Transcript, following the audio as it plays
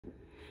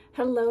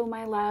Hello,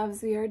 my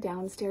loves. We are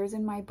downstairs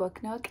in my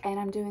book nook, and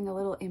I'm doing a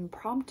little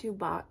impromptu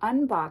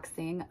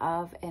unboxing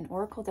of an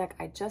oracle deck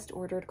I just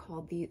ordered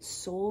called the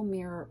Soul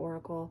Mirror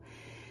Oracle.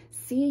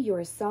 See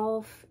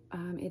Yourself.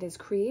 It is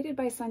created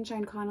by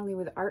Sunshine Connolly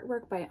with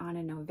artwork by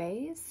Anna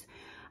Noves.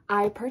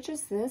 I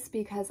purchased this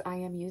because I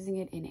am using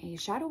it in a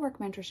shadow work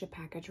mentorship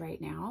package right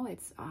now.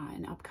 It's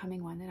an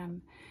upcoming one that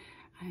I'm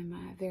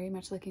very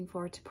much looking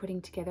forward to putting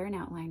together an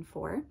outline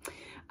for.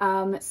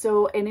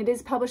 And it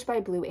is published by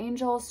Blue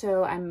Angel,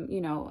 so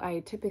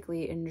I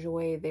typically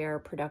enjoy their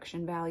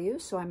production value,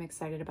 so I'm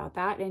excited about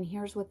that. And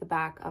here's what the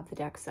back of the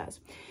deck says.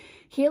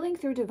 Healing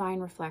through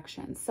divine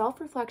reflection.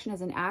 Self-reflection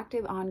is an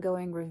active,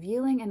 ongoing,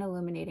 revealing, and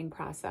illuminating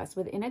process.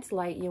 Within its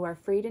light, you are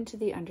freed into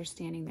the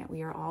understanding that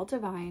we are all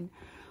divine,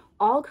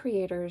 all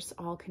creators,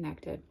 all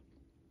connected.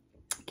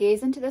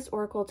 Gaze into this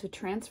oracle to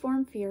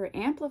transform fear,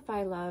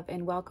 amplify love,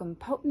 and welcome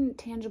potent,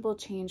 tangible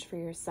change for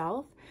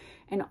yourself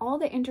and all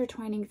the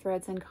intertwining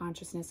threads and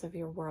consciousness of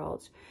your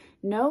world.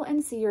 Know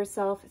and see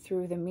yourself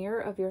through the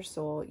mirror of your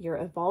soul. Your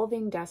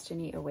evolving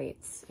destiny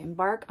awaits.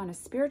 Embark on a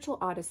spiritual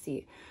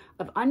odyssey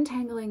of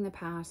untangling the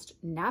past,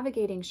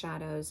 navigating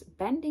shadows,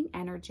 bending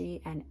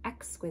energy, and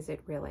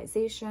exquisite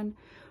realization.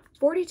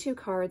 42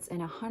 cards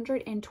and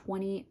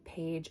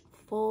 120-page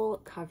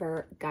full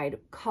color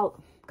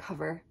guidebook.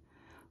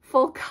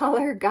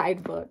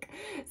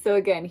 So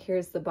again,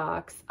 here's the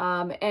box.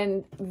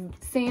 And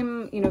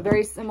same,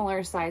 very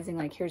similar sizing,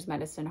 like here's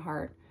Medicine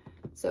Heart.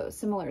 So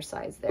similar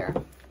size there.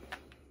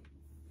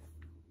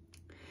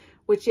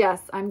 Which,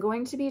 yes, I'm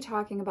going to be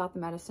talking about the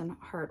Medicine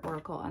Heart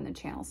Oracle on the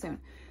channel soon.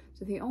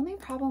 So the only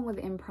problem with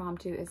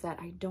impromptu is that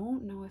I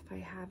don't know if I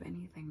have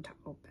anything to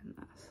open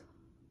this.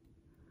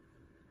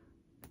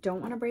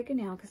 Don't want to break a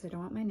nail because I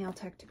don't want my nail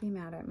tech to be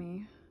mad at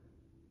me.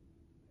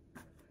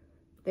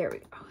 There we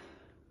go.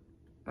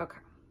 Okay.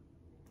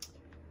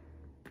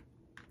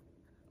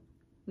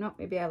 Nope,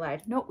 maybe I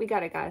lied. Nope, we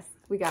got it, guys.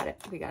 We got it.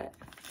 We got it.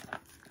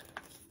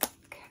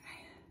 Okay.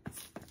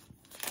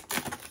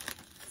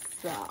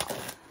 So.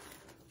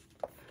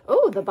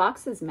 Oh, the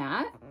box is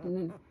matte. And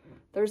then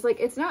there's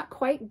it's not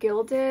quite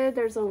gilded.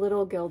 There's a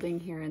little gilding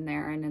here and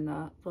there, and in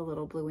the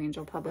little Blue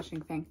Angel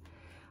publishing thing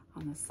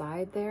on the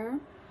side there.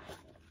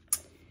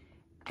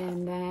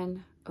 And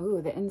then, oh,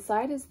 the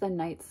inside is the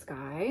night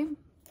sky.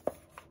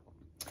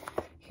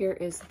 Here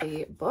is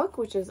the book,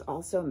 which is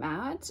also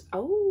matte.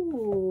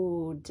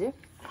 Oh,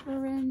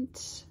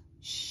 different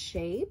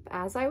shape,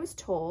 as I was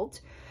told.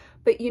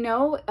 But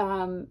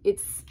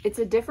it's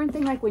a different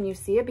thing like when you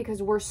see it,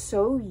 because we're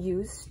so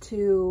used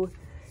to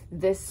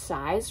this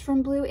size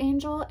from Blue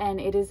Angel, and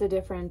it is a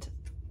different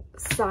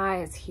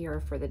size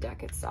here for the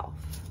deck itself.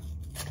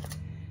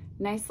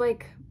 Nice,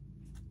 like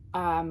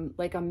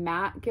a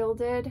matte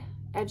gilded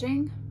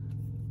edging,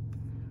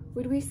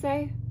 would we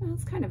say? Well,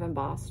 it's kind of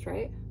embossed,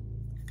 right?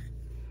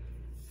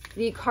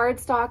 The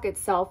cardstock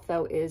itself,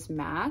 though, is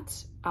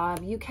matte.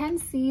 You can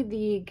see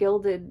the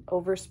gilded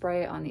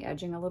overspray on the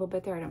edging a little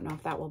bit there. I don't know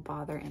if that will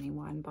bother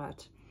anyone,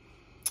 but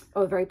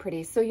oh, very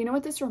pretty. So you know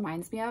what this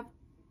reminds me of?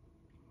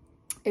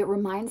 It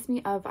reminds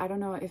me of, I don't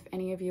know if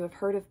any of you have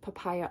heard of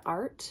Papaya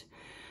Art.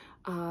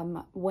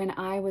 When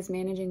I was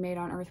managing Made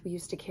on Earth, we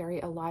used to carry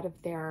a lot of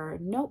their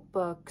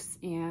notebooks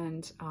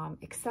and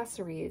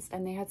accessories,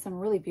 and they had some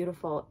really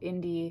beautiful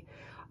indie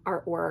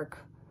artwork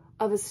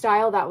of a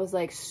style that was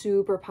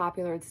super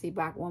popular. Let's see,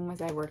 back when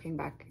was I working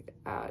back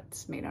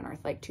at Made on Earth?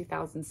 Like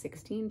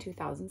 2016,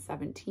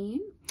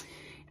 2017.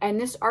 And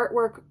this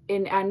artwork,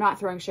 and I'm not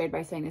throwing shade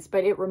by saying this,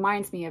 but it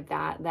reminds me of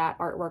that. That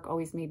artwork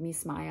always made me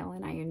smile,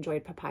 and I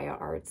enjoyed Papaya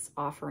Art's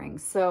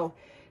offerings. So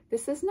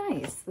this is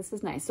nice. This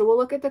is nice. So we'll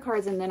look at the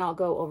cards, and then I'll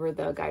go over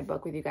the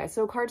guidebook with you guys.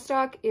 So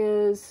cardstock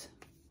is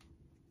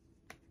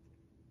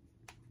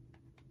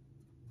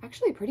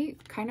actually pretty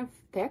kind of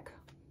thick.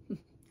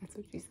 That's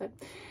what she said.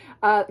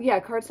 Yeah,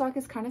 cardstock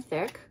is kind of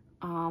thick.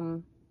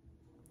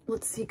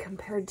 Let's see,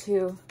 compared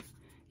to,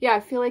 yeah,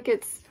 I feel like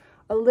it's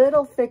a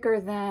little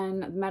thicker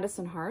than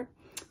Medicine Heart.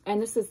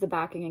 And this is the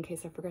backing, in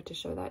case I forgot to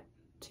show that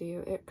to you.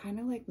 It kind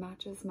of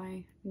matches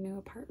my new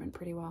apartment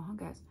pretty well, huh,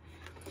 guys?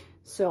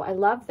 So I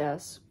love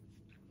this.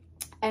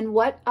 And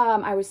what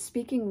I was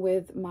speaking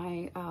with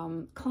my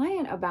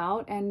client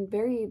about, and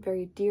very,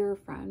 very dear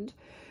friend,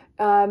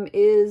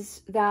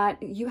 is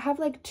that you have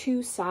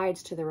two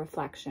sides to the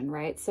reflection,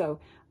 right? So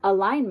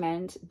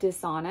alignment,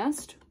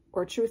 dishonest,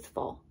 or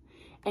truthful.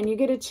 And you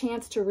get a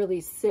chance to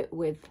really sit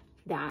with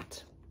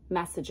that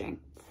messaging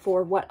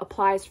for what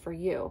applies for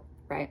you,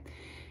 right?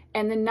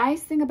 And the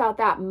nice thing about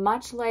that,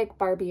 much like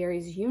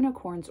Barbieri's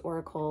Unicorns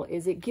Oracle,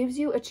 is it gives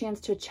you a chance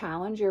to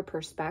challenge your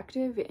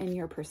perspective and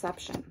your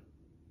perception.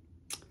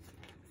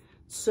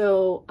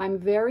 So I'm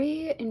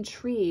very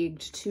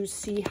intrigued to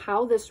see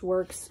how this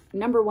works.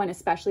 Number one,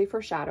 especially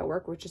for shadow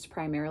work, which is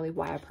primarily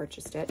why I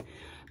purchased it.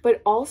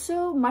 But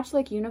also, much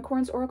like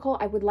Unicorns Oracle,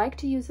 I would like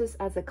to use this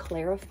as a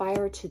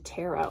clarifier to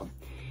tarot.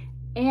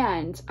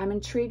 And I'm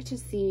intrigued to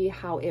see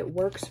how it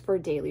works for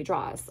daily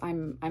draws.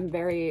 I'm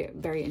very,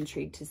 very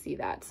intrigued to see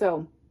that.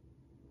 So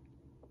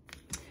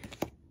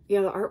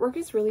yeah, the artwork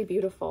is really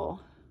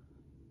beautiful.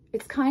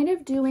 It's kind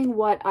of doing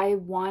what I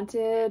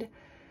wanted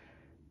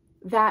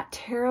that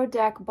tarot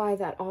deck by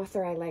that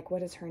author I like.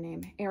 What is her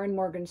name? Erin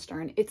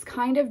Morgenstern. It's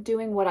kind of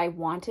doing what I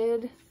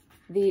wanted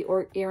the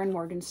Erin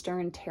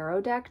Morgenstern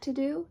tarot deck to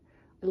do.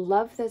 I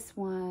love this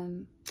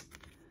one.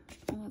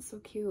 Oh, that's so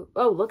cute.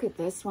 Oh, look at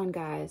this one,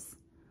 guys.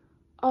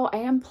 Oh, I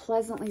am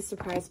pleasantly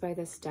surprised by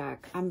this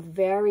deck. I'm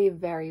very,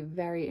 very,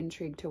 very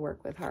intrigued to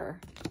work with her.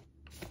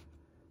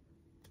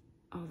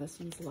 Oh, this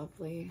one's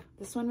lovely.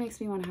 This one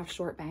makes me want to have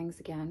short bangs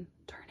again.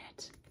 Darn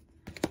it.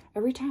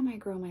 Every time I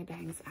grow my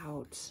bangs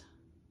out,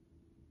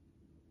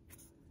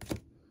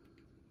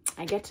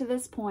 I get to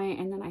this point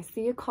and then I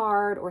see a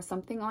card or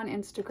something on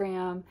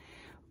Instagram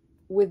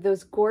with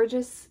those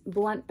gorgeous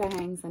blunt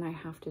bangs and I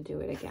have to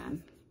do it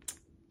again.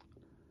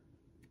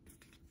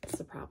 That's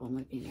the problem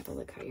with being able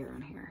to cut your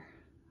own hair.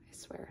 I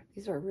swear.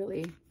 These are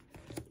really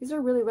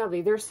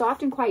lovely. They're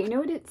soft and quiet. You know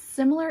what? It's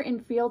similar in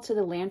feel to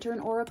the Lantern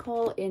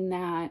Oracle in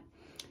that,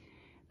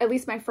 at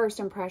least my first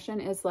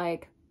impression is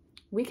like,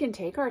 we can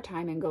take our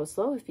time and go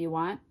slow if you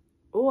want,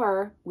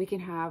 or we can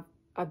have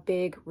a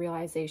big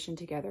realization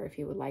together if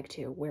you would like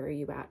to. Where are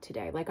you at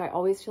today? Like, I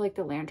always feel like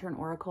the Lantern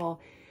Oracle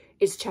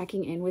is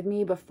checking in with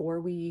me before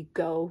we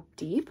go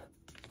deep.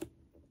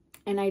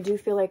 And I do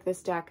feel like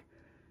this deck,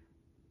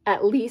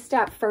 at least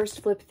at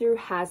first flip through,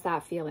 has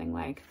that feeling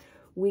like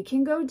we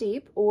can go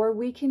deep or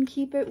we can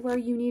keep it where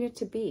you need it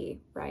to be,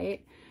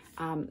 right?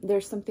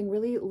 There's something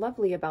really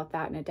lovely about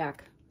that in a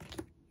deck.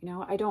 You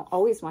know, I don't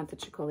always want the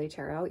Chicoli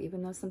Tarot,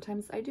 even though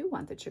sometimes I do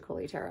want the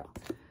Chicoli Tarot.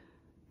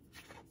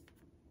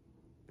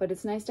 But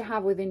it's nice to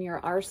have within your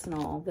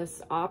arsenal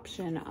this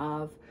option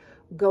of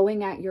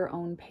going at your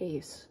own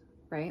pace,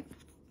 right?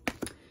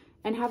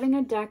 And having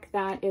a deck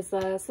that is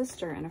a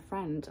sister and a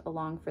friend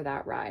along for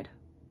that ride.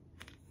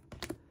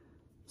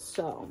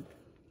 So,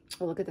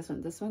 oh, look at this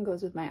one. This one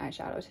goes with my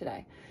eyeshadow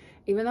today.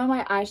 Even though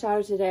my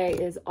eyeshadow today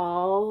is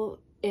all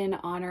in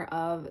honor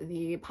of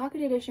the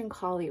Pocket Edition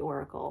Collie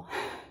Oracle.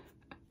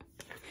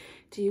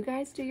 Do you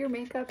guys do your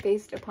makeup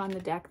based upon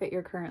the deck that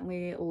you're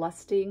currently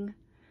lusting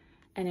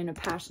and in a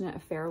passionate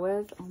affair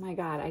with? Oh my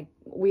God,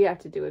 we have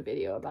to do a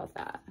video about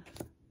that.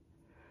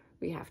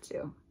 We have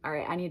to. All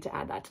right, I need to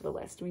add that to the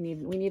list. We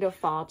need a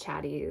fall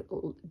chatty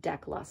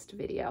deck lust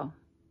video.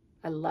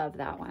 I love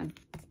that one.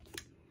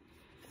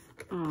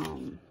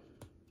 And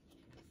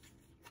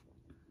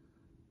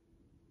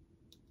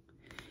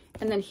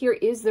then here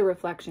is the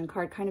reflection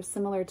card, kind of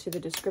similar to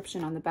the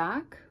description on the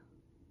back.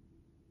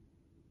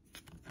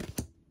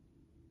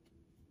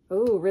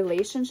 Oh,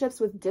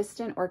 relationships with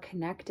distant or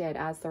connected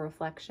as the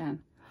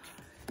reflection.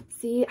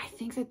 See, I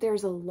think that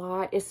there's a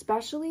lot,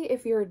 especially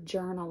if you're a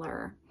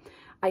journaler.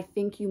 I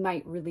think you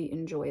might really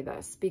enjoy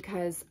this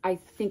because I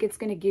think it's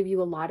going to give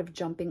you a lot of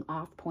jumping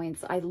off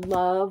points. I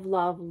love,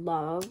 love,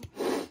 love.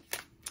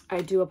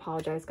 I do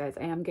apologize, guys.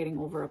 I am getting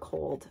over a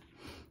cold.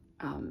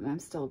 I'm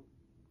still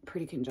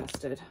pretty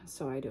congested,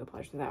 so I do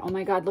apologize for that. Oh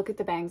my God, look at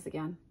the bangs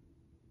again.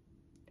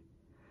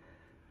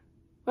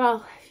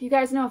 Well, if you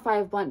guys know if I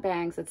have blunt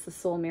bangs, it's the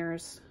Soul Mirror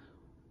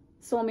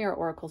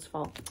Oracle's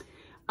fault.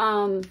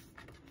 I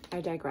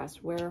digress.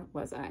 Where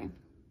was I?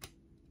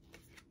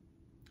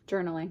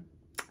 Journaling.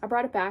 I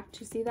brought it back.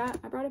 Do you see that?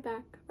 I brought it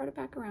back. I brought it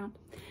back around.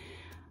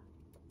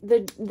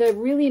 The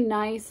really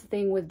nice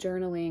thing with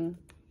journaling,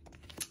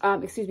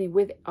 excuse me,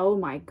 with, oh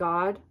my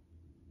God.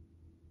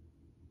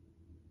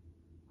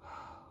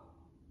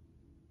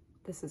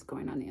 This is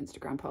going on the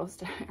Instagram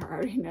post. I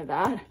already know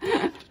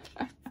that.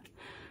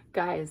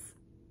 Guys.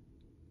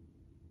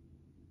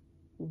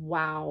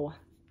 Wow.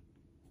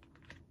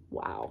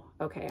 Wow.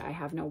 Okay, I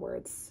have no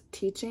words.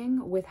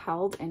 Teaching,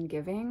 withheld, and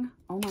giving.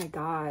 Oh my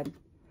God.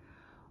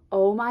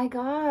 Oh my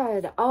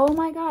God. Oh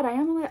my God. I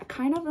am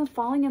kind of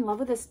falling in love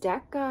with this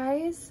deck,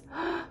 guys.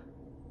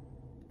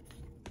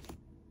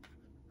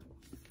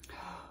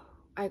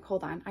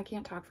 Hold on. I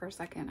can't talk for a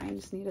second. I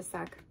just need a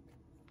sec.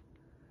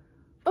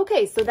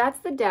 Okay, so that's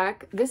the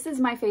deck. This is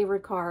my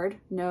favorite card.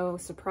 No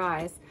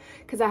surprise.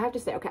 Because I have to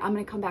say, okay, I'm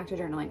going to come back to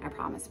journaling, I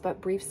promise.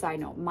 But brief side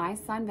note, my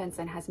son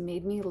Vincent has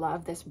made me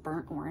love this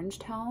burnt orange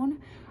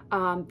tone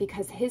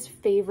because his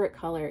favorite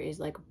color is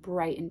like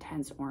bright,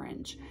 intense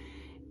orange.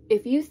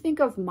 If you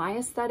think of my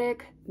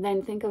aesthetic,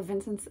 then think of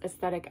Vincent's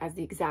aesthetic as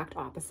the exact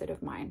opposite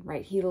of mine,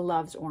 right? He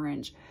loves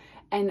orange.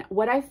 And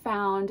what I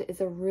found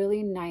is a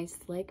really nice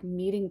like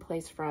meeting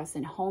place for us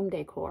in home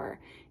decor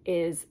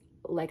is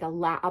like a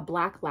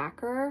black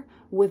lacquer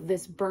with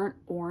this burnt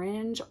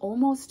orange,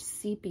 almost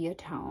sepia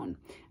tone.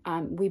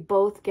 We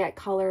both get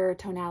color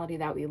tonality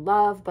that we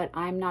love, but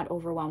I'm not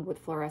overwhelmed with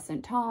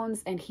fluorescent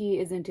tones, and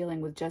he isn't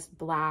dealing with just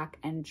black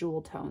and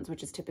jewel tones,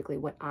 which is typically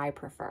what I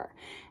prefer.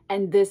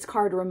 And this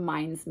card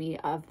reminds me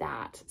of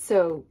that.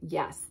 So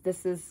yes,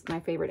 this is my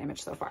favorite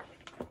image so far.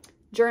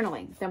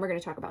 Journaling, then we're going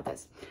to talk about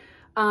this.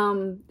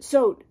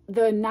 So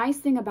the nice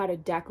thing about a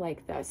deck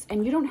like this,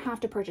 and you don't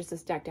have to purchase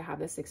this deck to have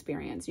this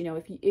experience. You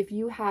know, if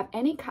you have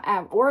any,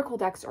 Oracle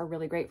decks are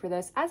really great for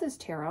this, as is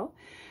tarot.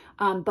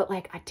 But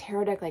like a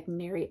tarot deck like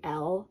Mary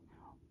L,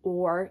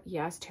 or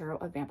yes, Tarot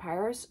of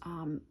Vampires,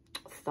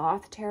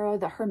 Thoth Tarot,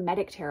 the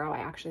Hermetic Tarot I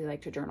actually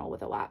like to journal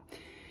with a lot.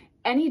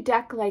 Any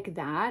deck like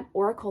that,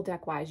 Oracle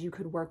deck wise, you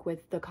could work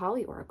with the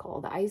Kali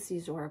Oracle, the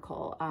Isis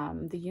Oracle,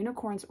 the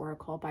Unicorns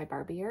Oracle by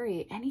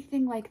Barbieri,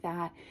 anything like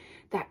that,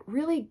 that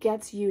really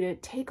gets you to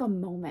take a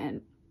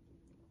moment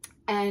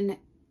and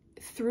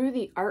through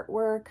the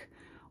artwork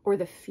or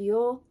the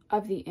feel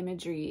of the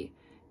imagery,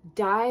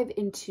 dive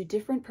into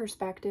different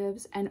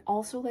perspectives and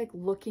also like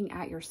looking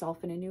at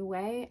yourself in a new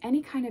way.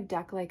 Any kind of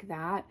deck like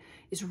that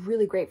is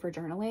really great for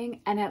journaling.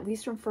 And at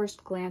least from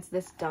first glance,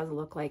 this does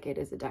look like it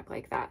is a deck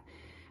like that.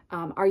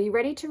 Are you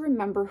ready to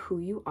remember who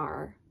you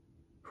are,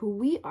 who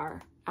we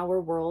are? Our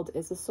world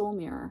is a soul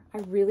mirror. I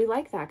really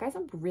like that, guys.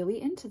 I'm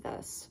really into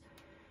this.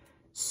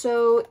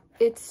 So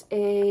it's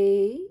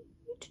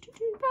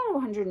about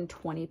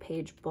 120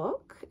 page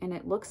book, and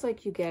it looks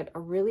like you get a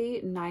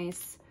really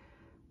nice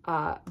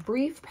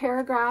brief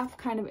paragraph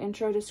kind of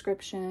intro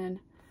description,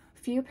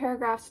 few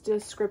paragraphs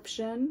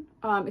description,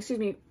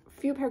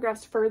 few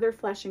paragraphs further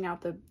fleshing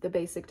out the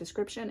basic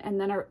description, and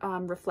then a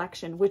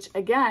reflection, which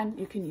again,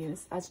 you can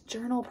use as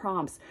journal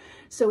prompts.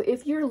 So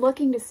if you're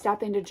looking to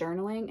step into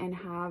journaling and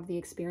have the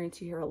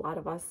experience you hear a lot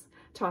of us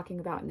talking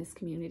about in this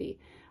community,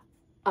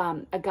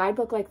 a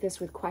guidebook like this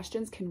with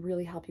questions can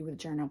really help you with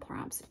journal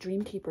prompts.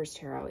 Dreamkeeper's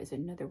Tarot is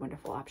another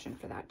wonderful option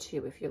for that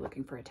too, if you're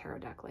looking for a tarot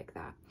deck like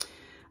that.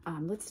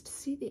 Let's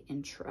see the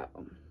intro.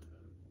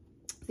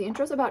 The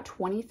intro is about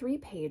 23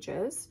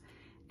 pages,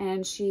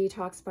 and she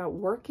talks about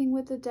working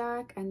with the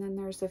deck, and then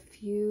there's a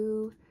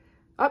few,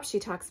 she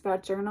talks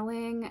about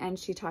journaling, and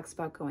she talks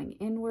about going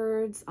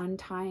inwards,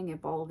 untying,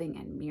 evolving,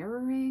 and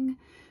mirroring.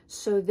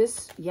 So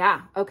this,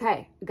 yeah,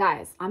 okay,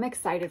 guys, I'm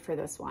excited for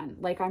this one.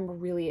 Like, I'm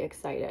really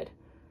excited.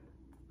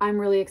 I'm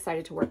really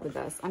excited to work with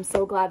this. I'm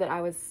so glad that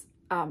I was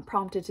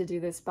prompted to do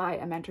this by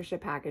a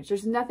mentorship package.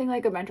 There's nothing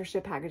like a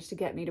mentorship package to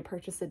get me to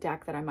purchase a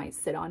deck that I might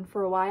sit on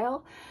for a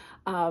while.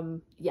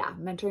 Yeah,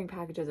 mentoring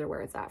packages are where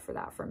it's at for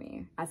that for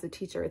me. As a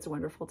teacher, it's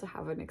wonderful to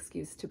have an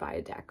excuse to buy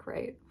a deck,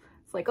 right?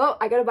 It's like, oh,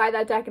 I got to buy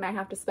that deck and I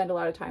have to spend a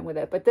lot of time with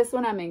it. But this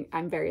one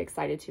I'm very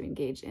excited to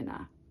engage in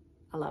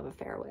a love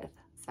affair with.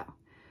 So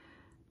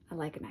I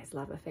like a nice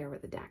love affair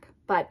with a deck.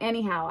 But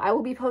anyhow, I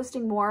will be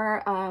posting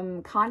more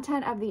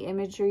content of the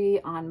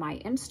imagery on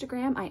my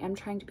Instagram. I am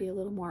trying to be a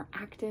little more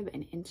active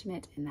and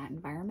intimate in that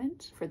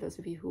environment for those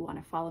of you who want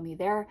to follow me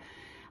there.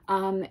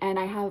 And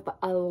I have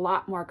a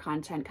lot more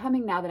content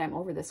coming now that I'm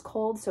over this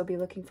cold, so be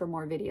looking for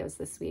more videos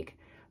this week.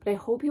 But I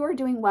hope you are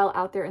doing well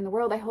out there in the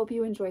world. I hope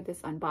you enjoyed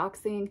this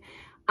unboxing.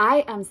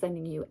 I am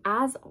sending you,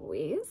 as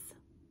always,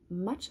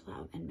 much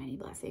love and many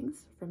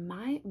blessings from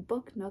my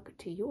book nook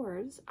to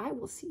yours. I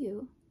will see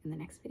you in the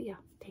next video.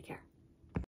 Take care.